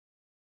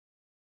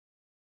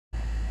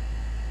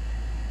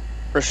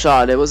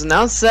Rashad, it was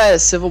announced that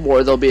at Civil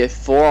War there'll be a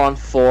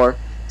 4-on-4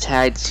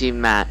 tag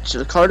team match.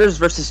 The Carters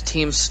versus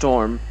Team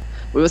Storm.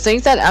 We would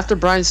think that after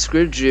Brian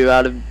screwed you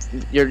out of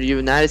your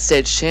United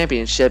States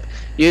Championship,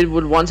 you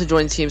would want to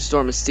join Team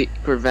Storm and seek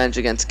revenge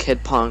against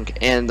Kid Punk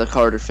and the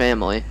Carter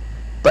family.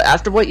 But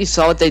after what you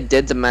saw what they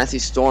did to Matthew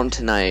Storm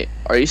tonight,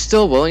 are you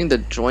still willing to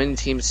join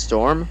Team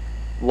Storm?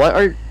 What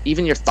are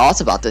even your thoughts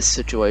about this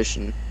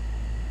situation?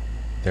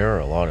 There are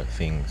a lot of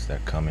things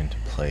that come into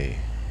play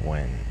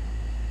when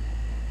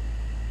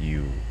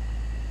you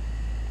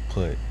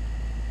put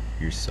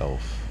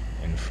yourself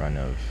in front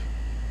of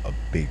a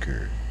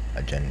bigger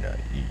agenda.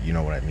 You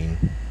know what I mean?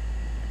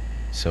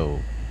 So,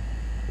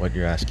 what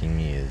you're asking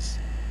me is,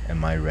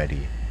 am I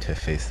ready to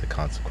face the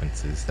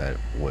consequences that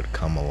would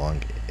come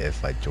along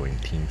if I join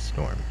Team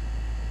Storm?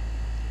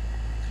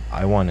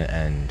 I want to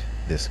end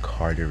this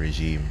Carter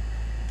regime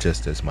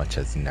just as much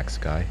as the next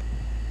guy,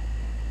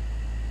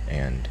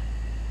 and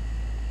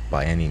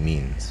by any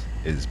means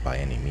is by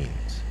any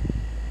means.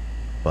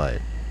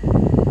 But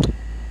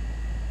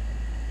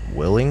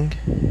willing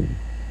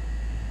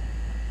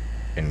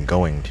and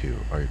going to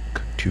are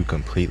two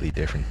completely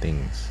different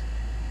things.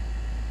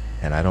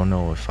 And I don't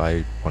know if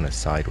I want to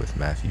side with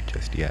Matthew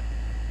just yet.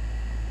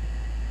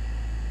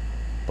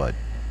 But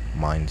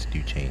minds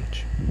do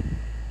change.